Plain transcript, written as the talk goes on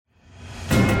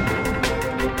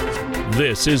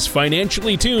This is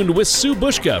Financially Tuned with Sue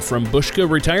Bushka from Bushka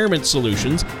Retirement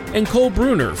Solutions and Cole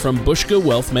Bruner from Bushka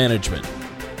Wealth Management.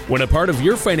 When a part of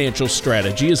your financial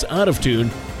strategy is out of tune,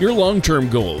 your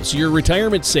long-term goals, your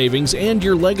retirement savings, and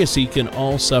your legacy can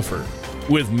all suffer.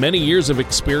 With many years of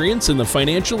experience in the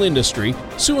financial industry,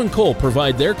 Sue and Cole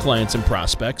provide their clients and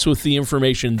prospects with the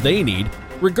information they need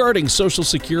regarding Social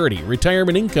Security,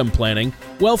 retirement income planning,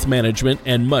 wealth management,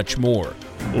 and much more.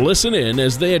 Listen in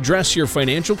as they address your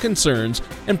financial concerns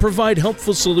and provide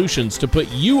helpful solutions to put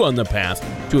you on the path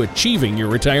to achieving your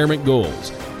retirement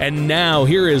goals. And now,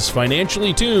 here is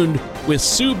Financially Tuned with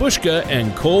Sue Bushka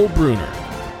and Cole Bruner.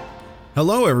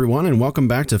 Hello, everyone, and welcome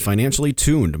back to Financially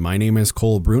Tuned. My name is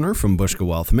Cole Bruner from Bushka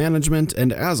Wealth Management,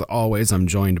 and as always, I'm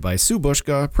joined by Sue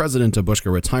Bushka, president of Bushka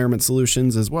Retirement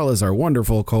Solutions, as well as our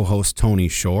wonderful co-host, Tony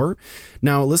Shore.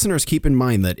 Now, listeners, keep in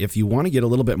mind that if you want to get a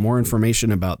little bit more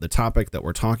information about the topic that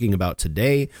we're talking about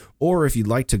today, or if you'd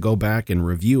like to go back and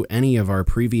review any of our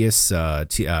previous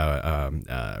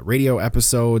radio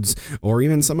episodes, or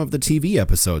even some of the TV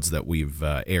episodes that we've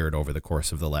aired over the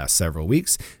course of the last several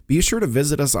weeks, be sure to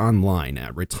visit us online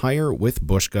at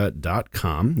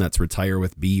retirewithbushka.com. That's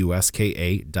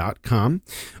retirewithbuska.com.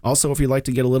 Also, if you'd like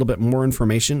to get a little bit more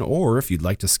information, or if you'd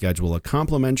like to schedule a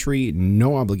complimentary,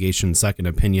 no obligation second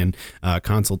opinion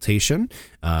consultation,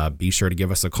 be sure to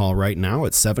give us a call right now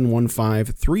at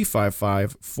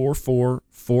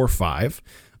 715-355-4445.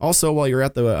 Also, while you're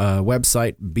at the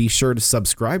website, be sure to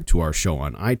subscribe to our show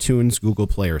on iTunes, Google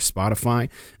Play, or Spotify,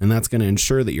 and that's going to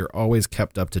ensure that you're always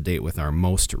kept up to date with our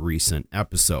most recent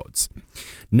episodes.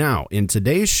 Now, in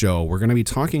today's show, we're going to be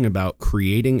talking about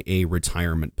creating a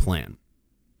retirement plan.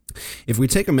 If we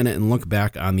take a minute and look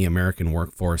back on the American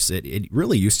workforce, it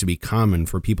really used to be common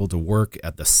for people to work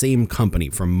at the same company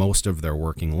for most of their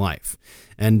working life.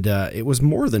 And it was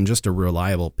more than just a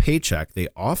reliable paycheck. They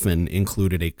often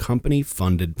included a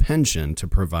company-funded pension to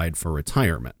provide for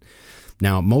retirement.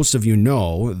 Now, most of you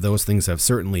know those things have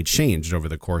certainly changed over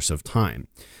the course of time.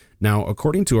 Now,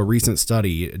 according to a recent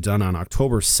study done on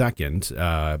October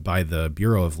 2nd by the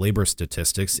Bureau of Labor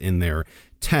Statistics in their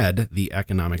TED, the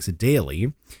Economics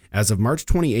Daily, as of March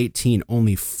 2018,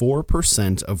 only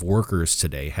 4% of workers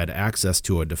today had access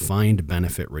to a defined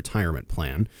benefit retirement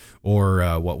plan,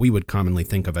 or what we would commonly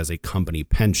think of as a company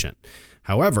pension.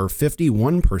 However,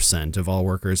 51% of all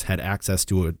workers had access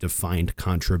to a defined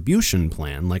contribution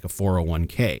plan like a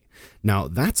 401k. Now,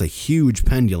 that's a huge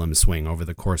pendulum swing over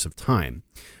the course of time.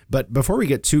 But before we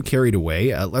get too carried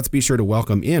away, let's be sure to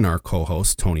welcome in our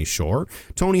co-host, Tony Shore.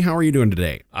 Tony, how are you doing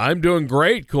today? I'm doing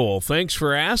great, Cole. Thanks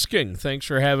for asking. Thanks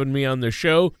for having me on the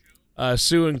show.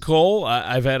 Sue and Cole,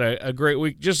 I've had a great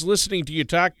week. Just listening to you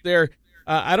talk there,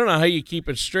 I don't know how you keep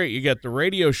it straight. You got the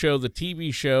radio show, the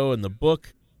TV show, and the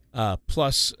book,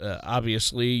 plus,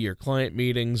 obviously, your client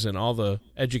meetings and all the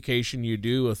education you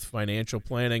do with financial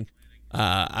planning.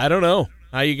 I don't know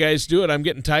how you guys do it. I'm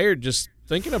getting tired just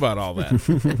thinking about all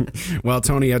that. Well,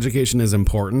 Tony, education is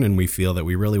important, and we feel that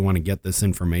we really want to get this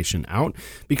information out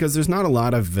because there's not a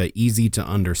lot of easy to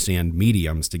understand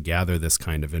mediums to gather this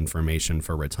kind of information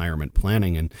for retirement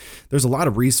planning. And there's a lot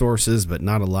of resources, but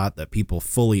not a lot that people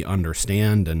fully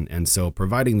understand. And so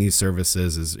providing these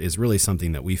services is really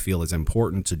something that we feel is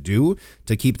important to do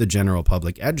to keep the general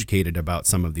public educated about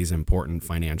some of these important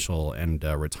financial and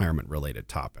retirement related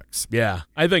topics. Yeah,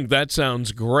 I think that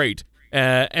sounds great.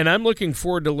 And I'm looking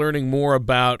forward to learning more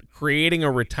about creating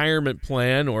a retirement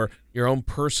plan or your own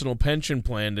personal pension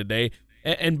plan today.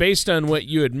 And based on what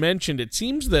you had mentioned, it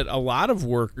seems that a lot of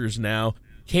workers now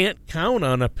can't count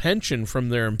on a pension from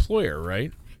their employer,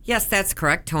 right? Yes, that's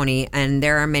correct, Tony. And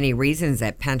there are many reasons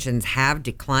that pensions have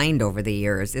declined over the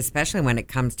years, especially when it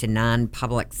comes to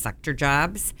non-public sector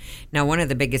jobs. Now, one of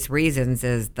the biggest reasons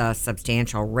is the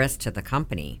substantial risk to the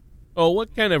company. Oh,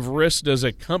 what kind of risk does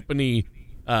a company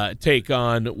take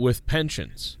on with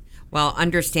pensions? Well,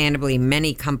 understandably,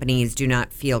 many companies do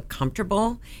not feel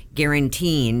comfortable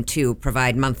guaranteeing to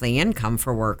provide monthly income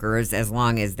for workers as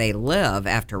long as they live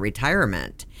after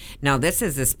retirement. Now, this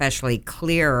is especially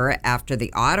clear after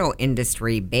the auto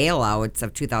industry bailouts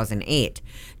of 2008.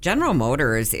 General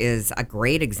Motors is a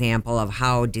great example of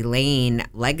how delaying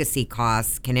legacy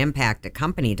costs can impact a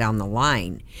company down the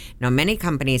line. Now, many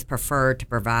companies prefer to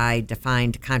provide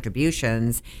defined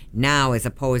contributions now as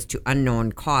opposed to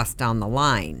unknown costs down the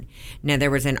line. Now, there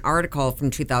was an article from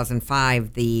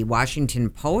 2005 the Washington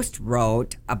Post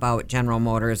wrote about General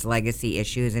Motors legacy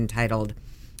issues entitled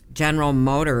General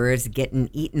Motors Getting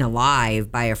Eaten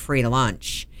Alive by a Free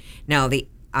Lunch. Now, the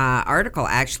article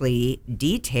actually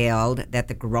detailed that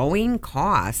the growing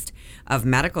cost of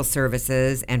medical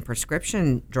services and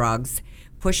prescription drugs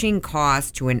pushing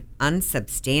costs to an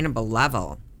unsustainable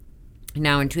level.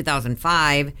 Now, in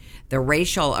 2005, the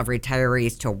ratio of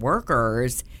retirees to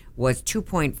workers was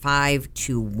 2.5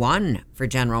 to 1 for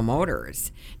General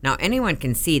Motors. Now, anyone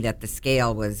can see that the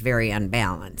scale was very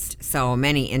unbalanced. So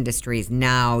many industries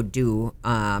now do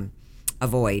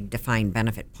avoid defined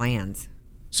benefit plans.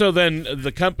 So then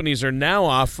the companies are now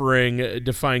offering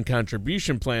defined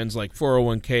contribution plans like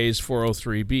 401ks,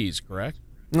 403bs, correct?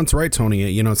 That's right,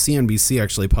 Tony. You know, CNBC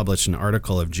actually published an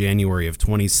article of January of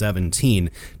 2017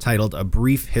 titled A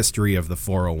Brief History of the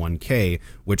 401k,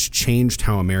 which changed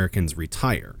how Americans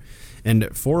retire. And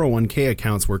 401k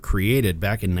accounts were created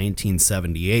back in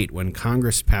 1978 when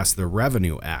Congress passed the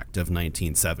Revenue Act of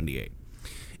 1978.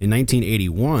 In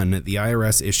 1981, the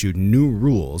IRS issued new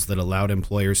rules that allowed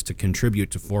employers to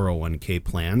contribute to 401k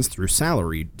plans through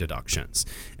salary deductions.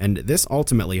 And this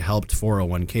ultimately helped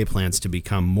 401k plans to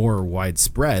become more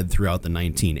widespread throughout the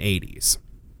 1980s.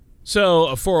 So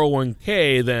a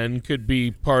 401k then could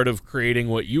be part of creating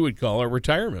what you would call a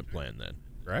retirement plan then,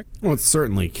 correct? Well, it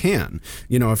certainly can.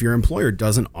 You know, if your employer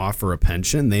doesn't offer a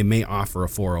pension, they may offer a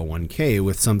 401k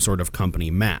with some sort of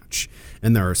company match.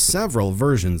 And there are several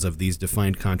versions of these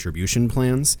defined contribution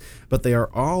plans, but they are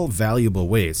all valuable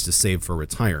ways to save for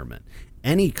retirement.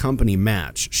 Any company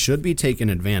match should be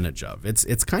taken advantage of.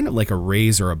 It's kind of like a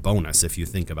raise or a bonus if you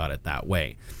think about it that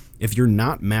way. If you're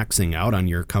not maxing out on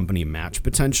your company match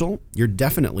potential, you're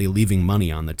definitely leaving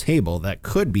money on the table that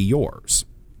could be yours.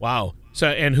 Wow. So,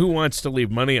 and who wants to leave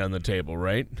money on the table,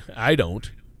 right? I don't.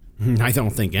 I don't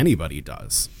think anybody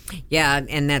does. Yeah,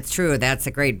 and that's true. That's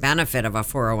a great benefit of a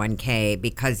 401k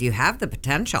because you have the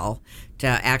potential to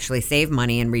actually save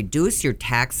money and reduce your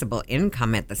taxable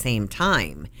income at the same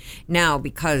time. Now,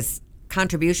 because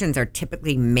contributions are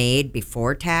typically made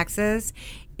before taxes,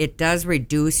 it does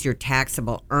reduce your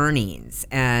taxable earnings,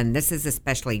 and this is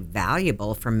especially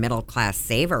valuable for middle-class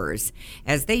savers,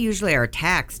 as they usually are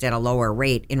taxed at a lower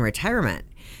rate in retirement.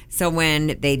 So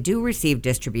when they do receive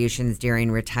distributions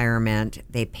during retirement,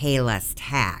 they pay less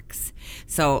tax.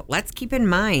 So let's keep in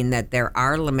mind that there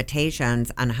are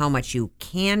limitations on how much you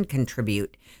can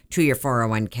contribute to your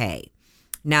 401k.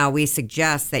 Now, we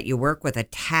suggest that you work with a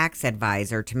tax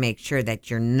advisor to make sure that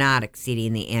you're not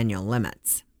exceeding the annual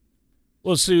limits.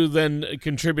 Well, Sue, then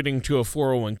contributing to a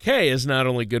 401k is not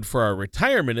only good for our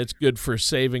retirement, it's good for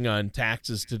saving on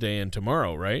taxes today and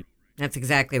tomorrow, right? That's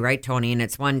exactly right, Tony. And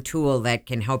it's one tool that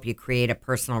can help you create a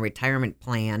personal retirement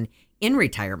plan in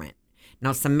retirement.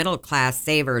 Now, some middle-class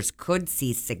savers could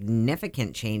see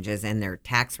significant changes in their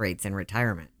tax rates in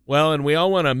retirement. Well, and we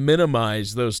all want to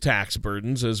minimize those tax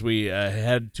burdens as we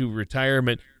head to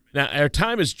retirement. Now, our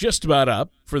time is just about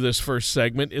up for this first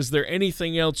segment. Is there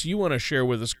anything else you want to share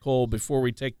with us, Cole, before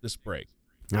we take this break?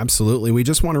 Absolutely. We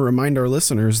just want to remind our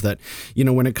listeners that, you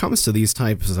know, when it comes to these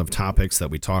types of topics that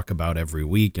we talk about every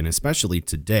week, and especially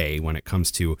today when it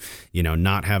comes to, you know,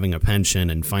 not having a pension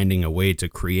and finding a way to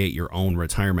create your own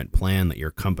retirement plan that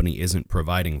your company isn't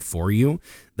providing for you,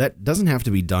 that doesn't have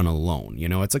to be done alone. You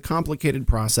know, it's a complicated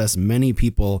process. Many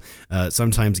people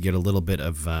sometimes get a little bit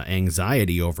of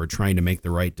anxiety over trying to make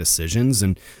the right decisions.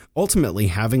 And ultimately,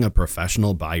 having a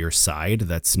professional by your side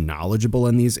that's knowledgeable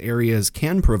in these areas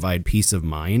can provide peace of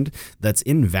mind that's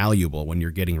invaluable when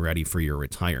you're getting ready for your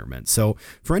retirement. So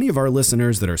for any of our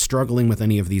listeners that are struggling with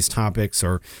any of these topics,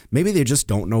 or maybe they just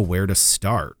don't know where to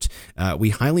start,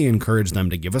 we highly encourage them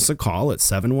to give us a call at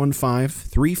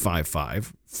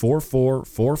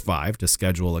 715-355-4445 to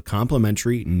schedule a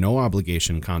complimentary, no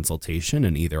obligation consultation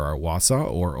in either our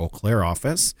Wausau or Eau Claire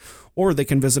office, or they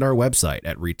can visit our website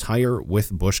at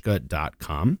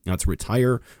retirewithbushka.com. That's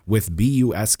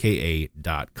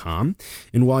retirewithbuska.com.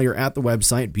 And while you're at the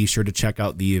website, be sure to check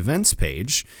out the events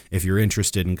page if you're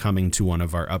interested in coming to one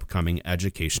of our upcoming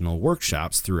educational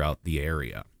workshops throughout the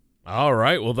area. All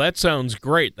right. Well, that sounds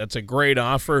great. That's a great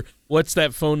offer. What's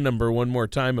that phone number one more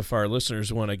time if our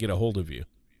listeners want to get a hold of you?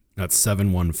 That's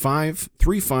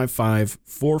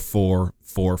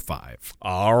 715-355-4445.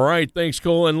 All right. Thanks,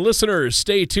 Cole. And listeners,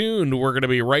 stay tuned. We're going to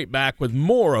be right back with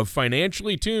more of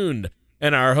Financially Tuned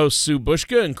and our hosts Sue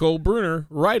Bushka and Cole Bruner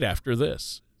right after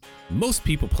this. Most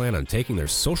people plan on taking their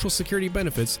Social Security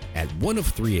benefits at one of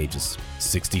three ages,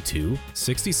 62,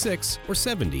 66, or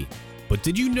 70. But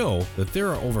did you know that there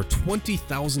are over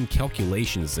 20,000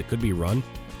 calculations that could be run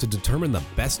to determine the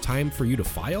best time for you to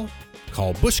file?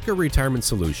 Call Bushka Retirement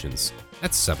Solutions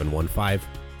at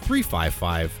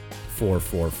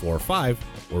 715-355-4445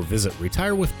 or visit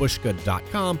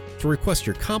retirewithbushka.com to request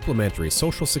your complimentary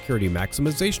Social Security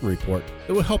maximization report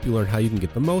that will help you learn how you can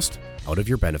get the most out of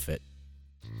your benefit.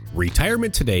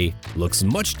 Retirement today looks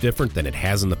much different than it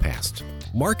has in the past.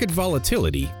 Market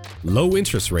volatility, low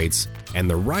interest rates, and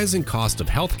the rising cost of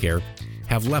healthcare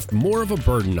have left more of a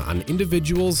burden on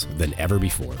individuals than ever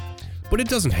before. But it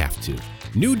doesn't have to.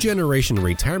 New Generation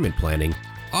Retirement Planning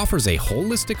offers a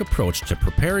holistic approach to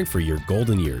preparing for your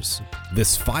golden years.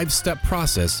 This 5-step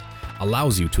process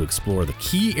allows you to explore the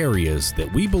key areas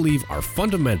that we believe are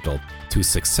fundamental to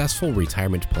successful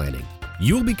retirement planning.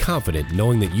 You will be confident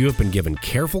knowing that you have been given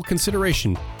careful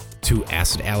consideration to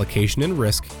asset allocation and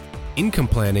risk, income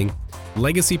planning,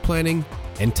 legacy planning,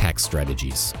 and tax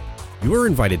strategies. You are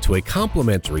invited to a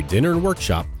complimentary dinner and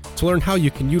workshop to learn how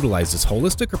you can utilize this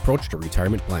holistic approach to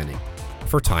retirement planning.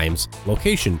 For times,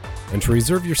 location, and to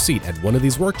reserve your seat at one of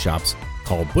these workshops,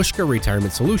 call Bushka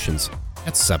Retirement Solutions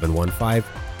at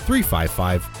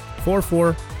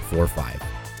 715-355-4445.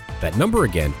 That number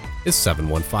again is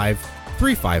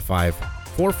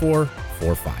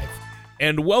 715-355-4445.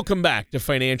 And welcome back to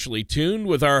Financially Tuned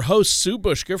with our host Sue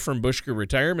Bushka from Bushka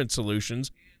Retirement Solutions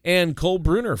and Cole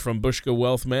Bruner from Bushka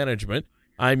Wealth Management.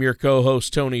 I'm your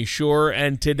co-host Tony Shore,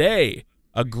 and today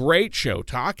a great show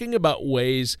talking about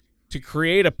ways to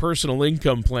create a personal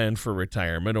income plan for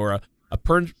retirement or a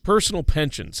personal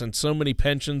pension, since so many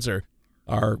pensions are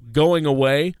going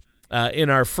away. In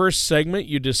our first segment,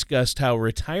 you discussed how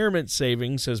retirement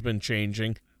savings has been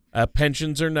changing.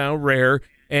 Pensions are now rare,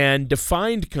 and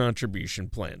defined contribution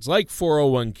plans like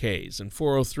 401ks and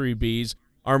 403bs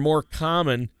are more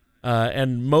common,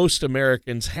 and most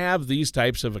Americans have these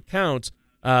types of accounts.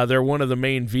 They're one of the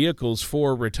main vehicles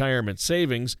for retirement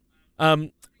savings.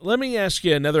 Let me ask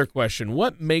you another question.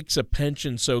 What makes a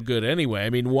pension so good anyway? I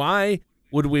mean, why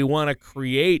would we want to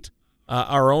create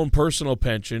our own personal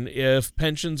pension if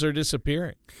pensions are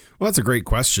disappearing? Well, that's a great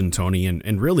question, Tony.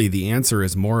 And really the answer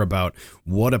is more about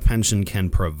what a pension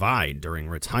can provide during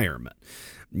retirement.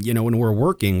 You know, when we're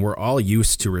working, we're all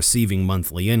used to receiving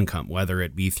monthly income, whether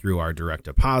it be through our direct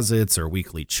deposits or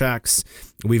weekly checks.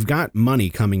 We've got money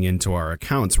coming into our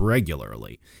accounts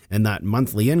regularly, and that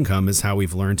monthly income is how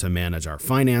we've learned to manage our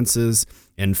finances,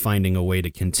 and finding a way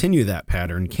to continue that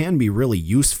pattern can be really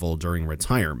useful during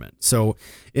retirement. So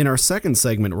in our second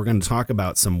segment, we're going to talk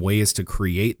about some ways to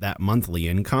create that monthly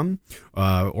income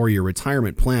or your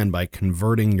retirement plan by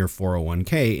converting your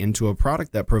 401k into a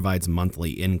product that provides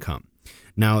monthly income.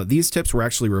 Now, these tips were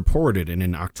actually reported in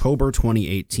an October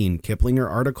 2018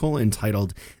 Kiplinger article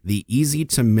entitled "The Easy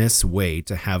to Miss Way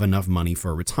to Have Enough Money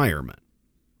for Retirement."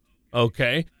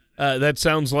 Okay, that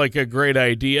sounds like a great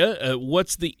idea.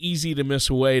 What's the easy to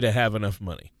miss way to have enough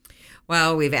money?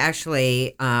 Well, we've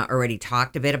actually already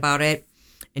talked a bit about it.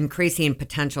 Increasing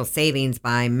potential savings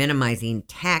by minimizing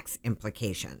tax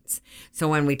implications. So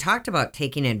when we talked about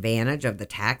taking advantage of the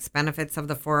tax benefits of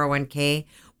the 401k,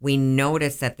 we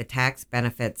noticed that the tax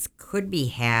benefits could be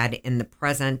had in the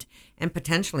present and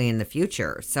potentially in the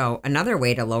future. So another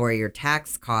way to lower your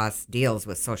tax costs deals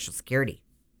with Social Security.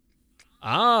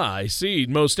 Ah, I see.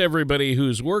 Most everybody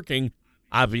who's working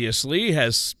obviously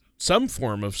has some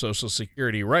form of Social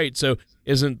Security, right? So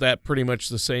isn't that pretty much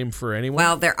the same for anyone?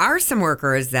 Well, there are some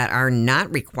workers that are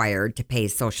not required to pay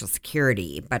Social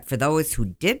Security, but for those who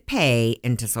did pay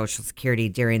into Social Security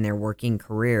during their working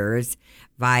careers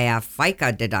via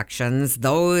FICA deductions,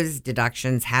 those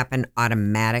deductions happen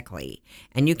automatically,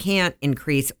 and you can't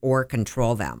increase or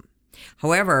control them.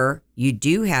 However, you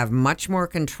do have much more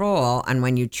control on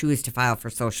when you choose to file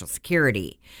for Social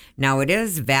Security. Now, it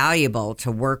is valuable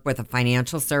to work with a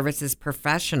financial services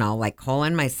professional like Cole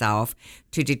and myself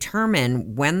to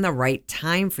determine when the right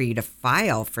time for you to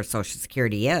file for Social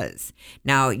Security is.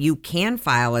 Now, you can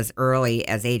file as early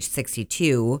as age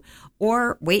 62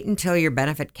 or wait until your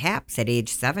benefit caps at age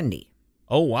 70.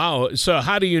 Oh, wow. So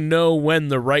how do you know when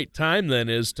the right time then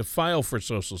is to file for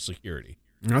Social Security?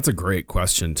 That's a great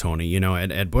question, Tony. You know,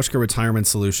 at Bushka Retirement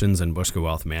Solutions and Bushka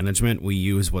Wealth Management, we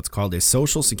use what's called a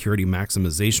Social Security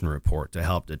Maximization Report to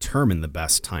help determine the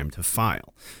best time to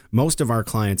file. Most of our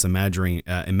clients imagine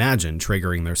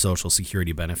triggering their Social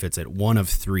Security benefits at one of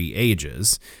three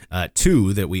ages,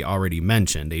 two that we already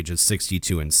mentioned, ages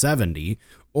 62 and 70,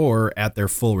 or at their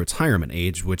full retirement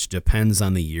age, which depends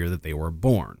on the year that they were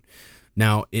born.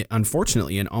 Now,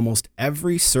 unfortunately, in almost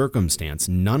every circumstance,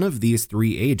 none of these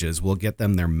three ages will get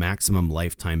them their maximum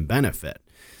lifetime benefit.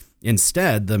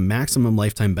 Instead, the maximum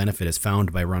lifetime benefit is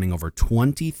found by running over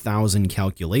 20,000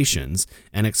 calculations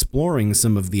and exploring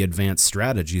some of the advanced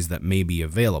strategies that may be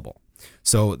available.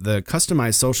 So the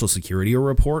customized Social Security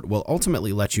report will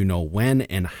ultimately let you know when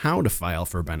and how to file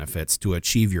for benefits to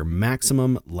achieve your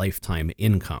maximum lifetime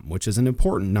income, which is an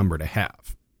important number to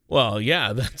have. Well,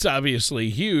 yeah, that's obviously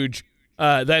huge.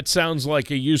 That sounds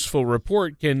like a useful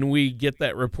report. Can we get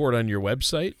that report on your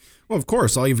website? Well, of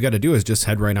course, all you've got to do is just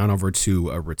head right on over to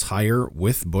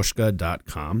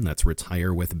retirewithbushka.com. That's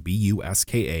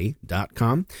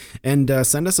retirewithbuska.com, and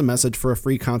send us a message for a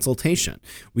free consultation.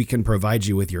 We can provide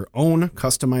you with your own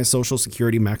customized Social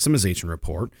Security maximization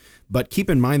report, but keep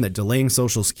in mind that delaying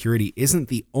Social Security isn't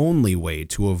the only way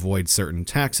to avoid certain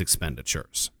tax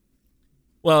expenditures.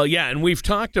 Well, yeah, and we've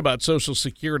talked about Social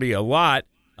Security a lot.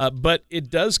 But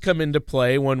it does come into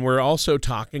play when we're also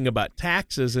talking about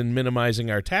taxes and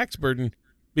minimizing our tax burden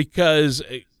because,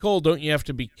 Cole, don't you have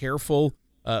to be careful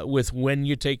with when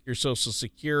you take your Social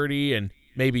Security and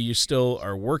maybe you still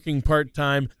are working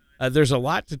part-time? There's a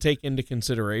lot to take into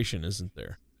consideration, isn't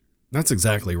there? That's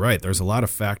exactly right. There's a lot of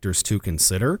factors to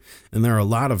consider, and there are a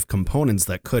lot of components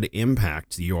that could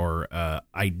impact your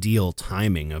ideal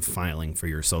timing of filing for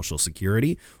your Social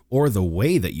Security or the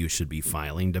way that you should be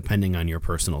filing, depending on your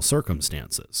personal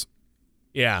circumstances.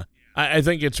 Yeah, I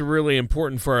think it's really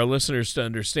important for our listeners to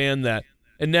understand that.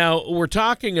 And now we're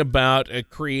talking about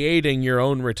creating your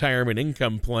own retirement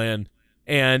income plan,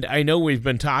 and I know we've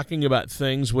been talking about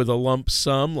things with a lump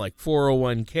sum like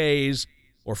 401ks,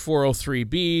 or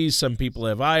 403bs, some people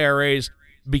have IRAs,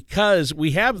 because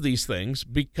we have these things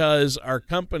because our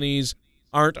companies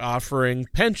aren't offering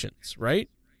pensions, right?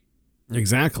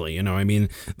 Exactly. The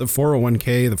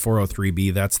 401k, the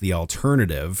 403b, that's the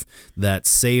alternative that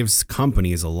saves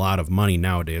companies a lot of money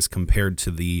nowadays compared to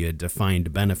the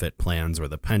defined benefit plans or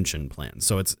the pension plans.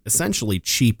 So it's essentially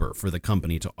cheaper for the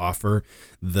company to offer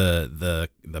the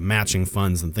matching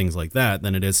funds and things like that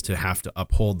than it is to have to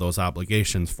uphold those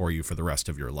obligations for you for the rest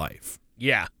of your life.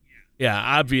 Yeah,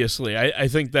 obviously. I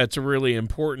think that's really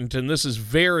important, and this is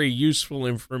very useful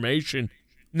information.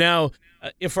 Now,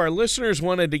 if our listeners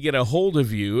wanted to get a hold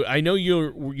of you, I know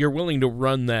you're willing to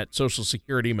run that Social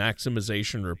Security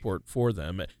maximization report for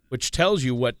them, which tells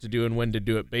you what to do and when to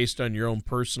do it based on your own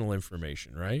personal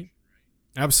information, right?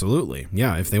 Absolutely.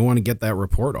 Yeah, if they want to get that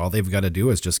report, all they've got to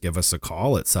do is just give us a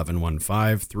call at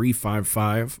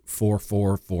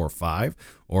 715-355-4445,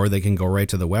 or they can go right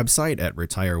to the website at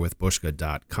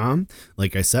retirewithbushka.com.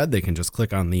 Like I said, they can just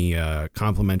click on the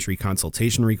complimentary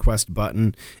consultation request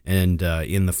button, and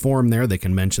in the form there, they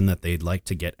can mention that they'd like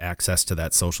to get access to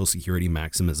that Social Security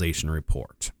maximization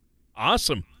report.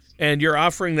 Awesome. And you're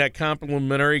offering that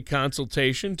complimentary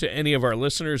consultation to any of our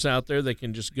listeners out there. They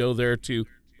can just go there to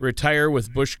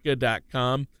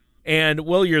retirewithbushka.com. And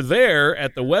while you're there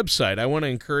at the website, I want to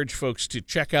encourage folks to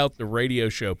check out the radio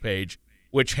show page,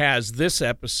 which has this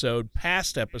episode,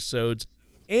 past episodes,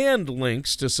 and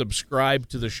links to subscribe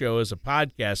to the show as a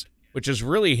podcast, which is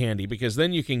really handy because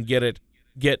then you can get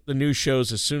the new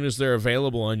shows as soon as they're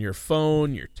available on your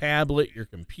phone, your tablet, your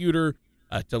computer,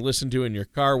 to listen to in your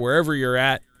car, wherever you're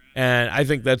at. And I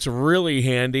think that's really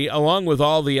handy, along with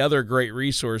all the other great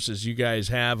resources you guys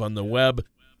have on the web.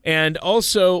 And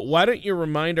also, why don't you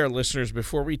remind our listeners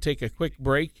before we take a quick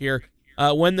break here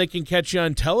when they can catch you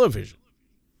on television?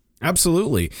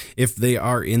 Absolutely. If they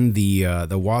are in the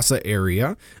Wausau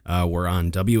area, we're on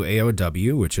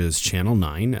WAOW, which is Channel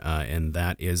 9, and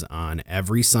that is on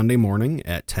every Sunday morning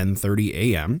at 10:30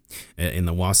 a.m. in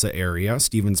the Wausau area,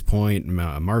 Stevens Point,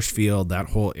 Marshfield, that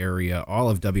whole area,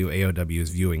 all of WAOW's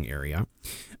viewing area.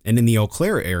 And in the Eau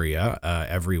Claire area,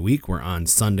 every week we're on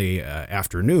Sunday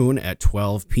afternoon at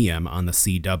 12 p.m. on the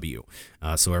CW.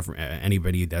 So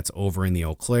anybody that's over in the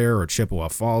Eau Claire or Chippewa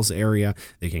Falls area,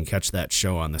 they can catch that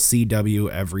show on the CW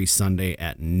every Sunday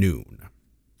at noon.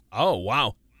 Oh,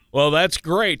 wow. Well, that's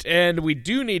great. And we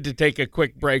do need to take a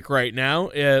quick break right now.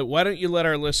 Why don't you let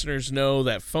our listeners know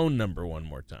that phone number one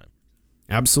more time?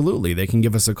 Absolutely. They can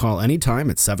give us a call anytime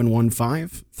at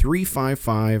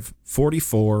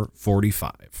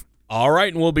 715-355-4445. All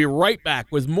right, and we'll be right back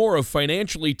with more of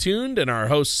Financially Tuned and our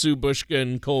hosts Sue Bushka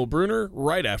and Cole Bruner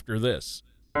right after this.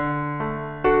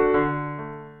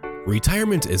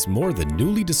 Retirement is more than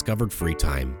newly discovered free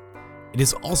time. It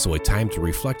is also a time to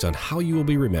reflect on how you will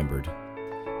be remembered.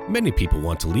 Many people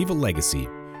want to leave a legacy,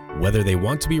 whether they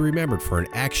want to be remembered for an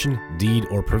action, deed,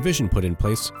 or provision put in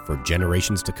place for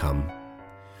generations to come.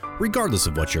 Regardless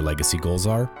of what your legacy goals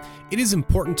are, it is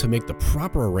important to make the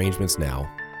proper arrangements now.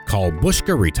 Call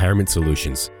Bushka Retirement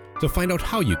Solutions to find out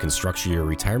how you can structure your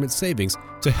retirement savings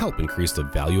to help increase the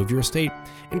value of your estate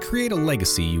and create a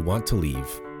legacy you want to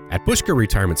leave. At Bushka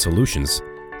Retirement Solutions,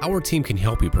 our team can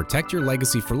help you protect your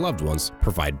legacy for loved ones,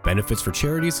 provide benefits for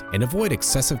charities, and avoid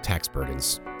excessive tax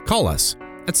burdens. Call us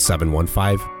at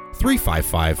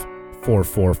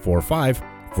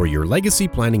 715-355-4445 for your legacy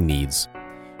planning needs.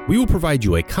 We will provide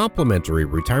you a complimentary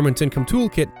retirement income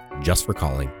toolkit just for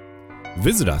calling.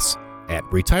 Visit us at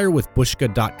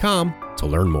retirewithbushka.com to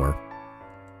learn more.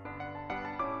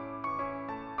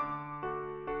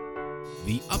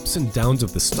 The ups and downs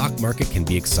of the stock market can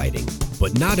be exciting,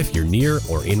 but not if you're near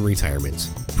or in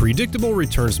retirement. Predictable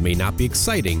returns may not be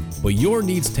exciting, but your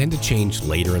needs tend to change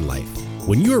later in life.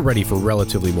 When you are ready for a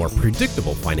relatively more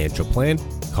predictable financial plan,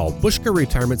 call Bushka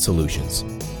Retirement Solutions.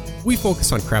 We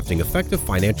focus on crafting effective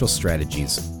financial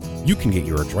strategies. You can get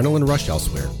your adrenaline rush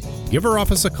elsewhere. Give our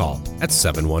office a call at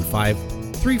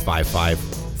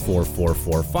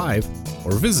 715-355-4445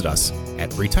 or visit us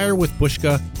at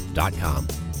retirewithbushka.com.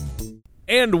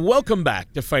 And welcome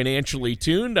back to Financially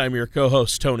Tuned. I'm your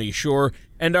co-host, Tony Shore,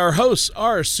 and our hosts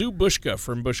are Sue Bushka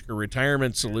from Bushka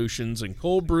Retirement Solutions and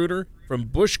Cole Bruner from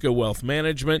Bushka Wealth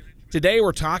Management. Today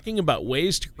we're talking about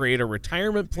ways to create a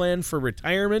retirement plan for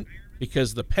retirement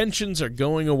because the pensions are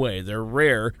going away. They're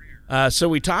rare. So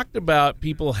we talked about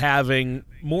people having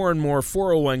more and more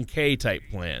 401k type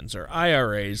plans or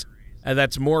IRAs.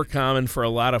 That's more common for a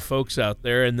lot of folks out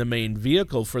there and the main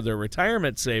vehicle for their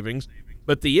retirement savings.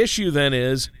 But the issue then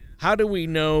is, how do we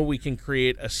know we can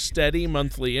create a steady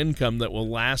monthly income that will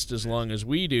last as long as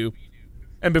we do?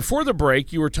 And before the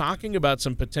break, you were talking about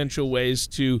some potential ways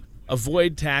to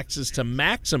avoid taxes to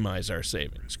maximize our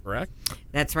savings, correct?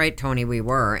 That's right, Tony, we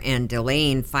were. And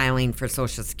delaying filing for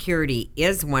Social Security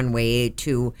is one way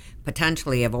to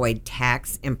potentially avoid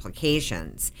tax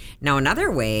implications. Now,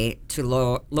 another way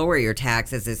to lower your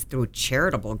taxes is through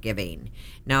charitable giving.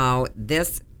 Now,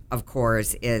 this of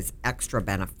course, is extra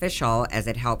beneficial as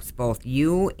it helps both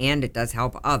you and it does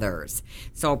help others.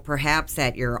 So perhaps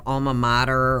at your alma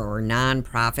mater or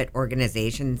nonprofit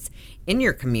organizations in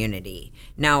your community.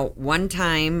 Now, one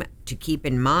time to keep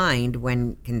in mind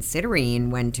when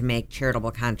considering when to make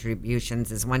charitable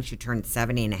contributions is once you turn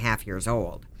 70 and a half years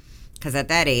old. Because at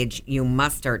that age, you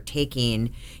must start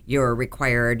taking your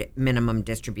required minimum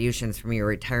distributions from your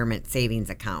retirement savings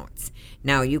accounts.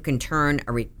 Now, you can turn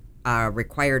a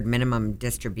required minimum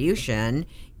distribution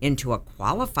into a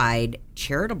qualified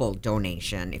charitable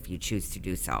donation if you choose to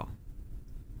do so.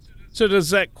 So does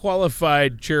that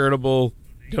qualified charitable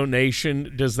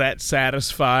donation, does that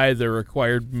satisfy the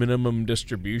required minimum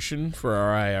distribution for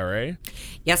our IRA?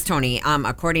 Yes, Tony.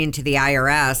 According to the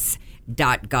IRS.gov's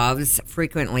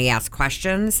frequently asked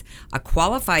questions, a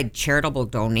qualified charitable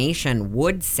donation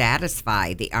would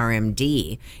satisfy the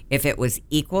RMD if it was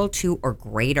equal to or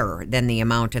greater than the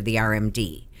amount of the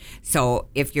RMD. So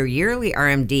if your yearly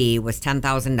RMD was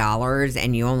 $10,000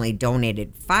 and you only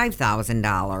donated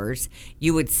 $5,000,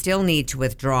 you would still need to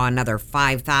withdraw another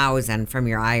 $5,000 from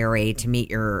your IRA to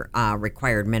meet your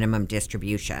required minimum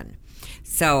distribution.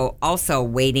 So also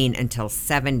waiting until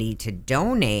 70 to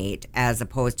donate as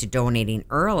opposed to donating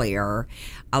earlier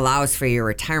allows for your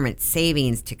retirement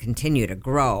savings to continue to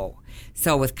grow.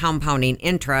 So with compounding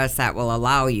interest, that will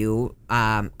allow you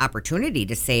opportunity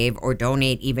to save or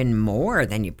donate even more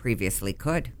than you previously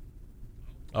could.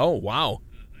 Oh, wow.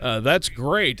 That's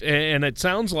great. And it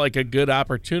sounds like a good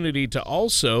opportunity to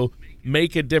also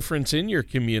make a difference in your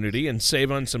community and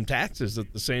save on some taxes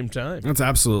at the same time. That's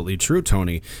absolutely true,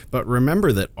 Tony. But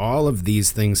remember that all of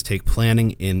these things take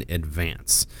planning in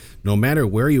advance. No matter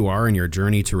where you are in your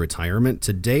journey to retirement,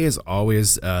 today is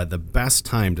always the best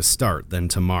time to start than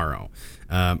tomorrow.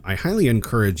 I highly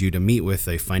encourage you to meet with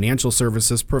a financial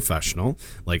services professional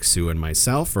like Sue and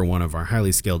myself or one of our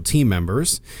highly skilled team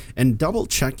members and double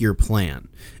check your plan.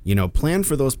 Plan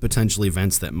for those potential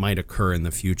events that might occur in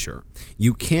the future.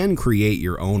 You can create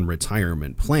your own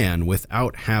retirement plan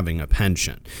without having a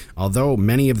pension. Although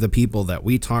many of the people that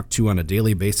we talk to on a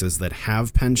daily basis that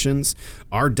have pensions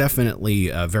are definitely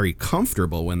very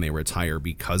comfortable when they retire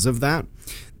because of that,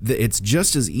 it's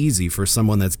just as easy for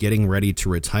someone that's getting ready to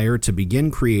retire to begin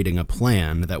creating a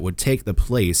plan that would take the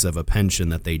place of a pension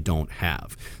that they don't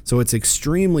have. So it's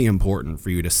extremely important for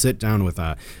you to sit down with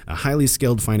a highly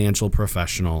skilled financial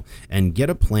professional and get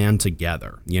a plan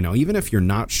together. Even if you're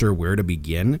not sure where to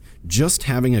begin, just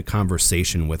having a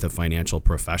conversation with a financial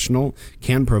professional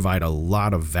can provide a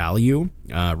lot of value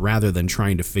rather than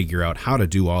trying to figure out how to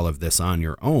do all of this on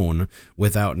your own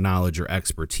without knowledge or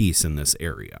expertise in this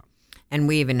area. And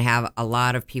we even have a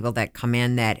lot of people that come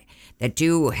in that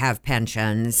do have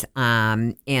pensions,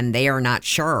 and they are not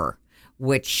sure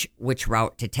which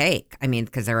route to take. I mean,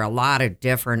 because there are a lot of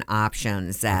different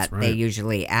options that they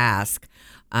usually ask,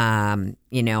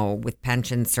 with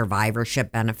pension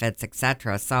survivorship benefits,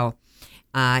 etc. So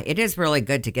it is really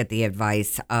good to get the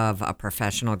advice of a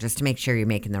professional just to make sure you're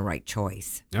making the right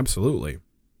choice. Absolutely.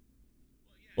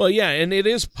 Well, yeah, and it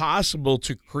is possible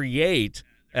to create.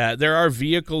 There are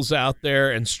vehicles out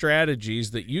there and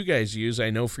strategies that you guys use, I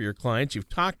know, for your clients. You've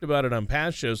talked about it on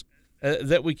past shows,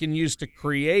 that we can use to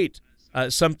create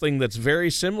something that's very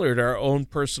similar to our own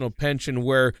personal pension,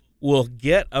 where we'll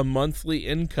get a monthly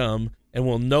income and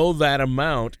we'll know that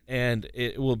amount, and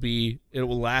it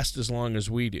will last as long as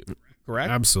we do.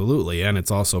 Correct? Absolutely. And it's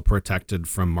also protected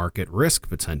from market risk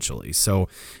potentially. So,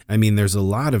 I mean, there's a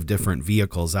lot of different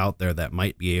vehicles out there that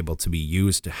might be able to be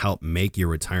used to help make your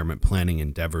retirement planning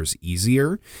endeavors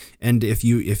easier. And if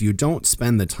you don't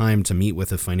spend the time to meet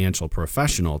with a financial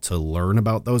professional to learn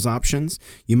about those options,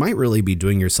 you might really be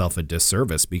doing yourself a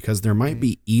disservice, because there might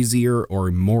be easier or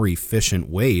more efficient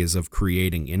ways of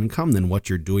creating income than what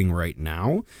you're doing right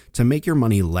now to make your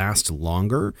money last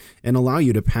longer and allow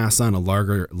you to pass on a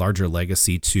larger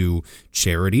legacy to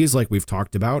charities like we've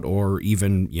talked about, or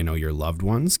even, your loved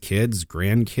ones, kids,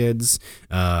 grandkids,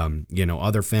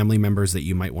 other family members that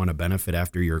you might want to benefit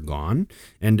after you're gone.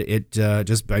 And it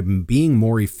just by being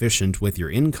more efficient with your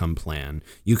income plan,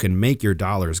 you can make your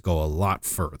dollars go a lot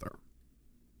further.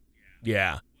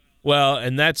 Yeah. Well,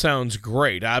 and that sounds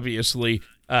great. Obviously,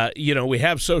 we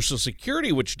have Social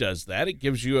Security, which does that. It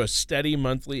gives you a steady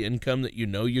monthly income that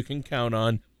you can count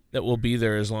on, that will be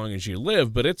there as long as you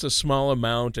live, but it's a small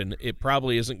amount, and it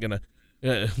probably isn't going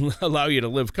to allow you to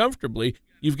live comfortably.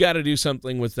 You've got to do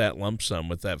something with that lump sum,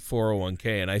 with that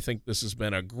 401k, and I think this has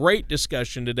been a great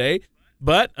discussion today.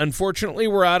 But unfortunately,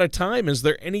 we're out of time. Is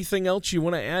there anything else you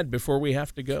want to add before we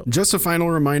have to go? Just a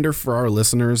final reminder for our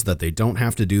listeners that they don't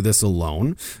have to do this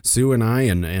alone. Sue and I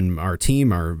and our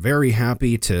team are very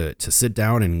happy to sit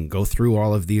down and go through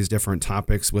all of these different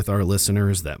topics with our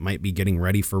listeners that might be getting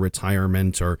ready for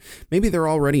retirement, or maybe they're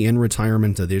already in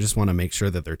retirement and they just want to make sure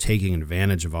that they're taking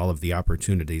advantage of all of the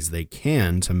opportunities they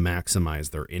can to maximize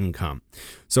their income.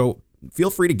 So feel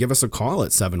free to give us a call at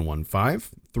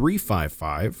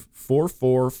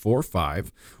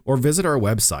 715-355-4445 or visit our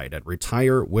website at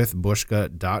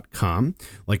retirewithbushka.com.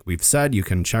 Like we've said, you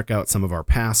can check out some of our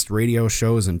past radio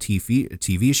shows and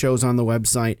TV shows on the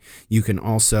website. You can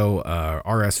also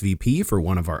RSVP for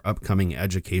one of our upcoming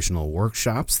educational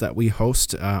workshops that we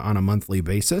host on a monthly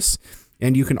basis.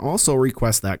 And you can also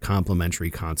request that complimentary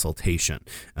consultation.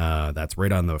 That's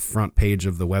right on the front page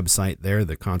of the website there,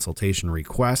 the consultation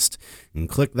request. And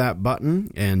click that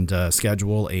button and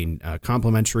schedule a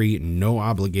complimentary, no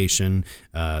obligation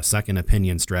second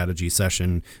opinion strategy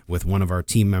session with one of our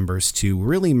team members to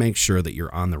really make sure that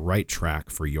you're on the right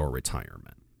track for your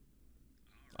retirement.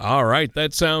 All right,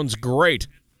 that sounds great.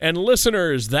 And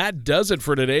listeners, that does it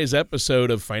for today's episode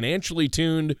of Financially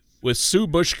Tuned with Sue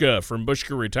Bushka from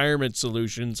Bushka Retirement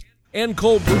Solutions and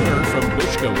Cole Bruner from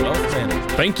Bushka Wealth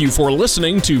Management. Thank you for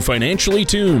listening to Financially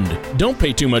Tuned. Don't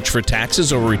pay too much for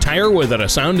taxes or retire without a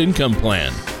sound income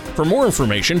plan. For more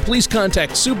information, please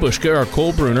contact Sue Bushka or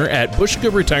Cole Bruner at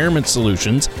Bushka Retirement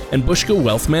Solutions and Bushka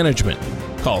Wealth Management.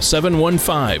 Call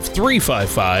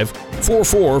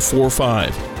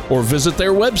 715-355-4445. or visit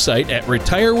their website at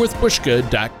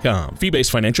retirewithbushka.com.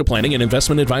 Fee-based financial planning and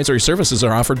investment advisory services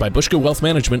are offered by Bushka Wealth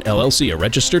Management, LLC, a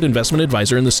registered investment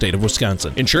advisor in the state of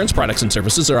Wisconsin. Insurance products and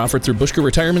services are offered through Bushka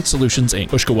Retirement Solutions, Inc.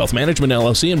 Bushka Wealth Management,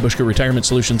 LLC, and Bushka Retirement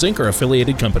Solutions, Inc. are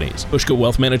affiliated companies. Bushka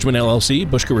Wealth Management, LLC,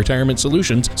 Bushka Retirement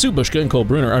Solutions, Sue Bushka, and Cole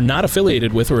Bruner are not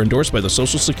affiliated with or endorsed by the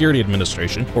Social Security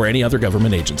Administration or any other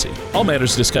government agency. All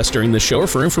matters discussed during this show are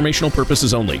for informational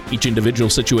purposes only. Each individual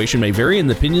situation may vary, and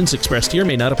the opinions expressed here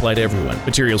may not apply to everyone.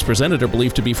 Materials presented are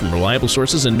believed to be from reliable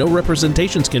sources, and no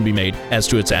representations can be made as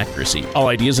to its accuracy. All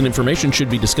ideas and information should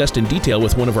be discussed in detail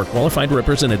with one of our qualified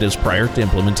representatives prior to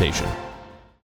implementation.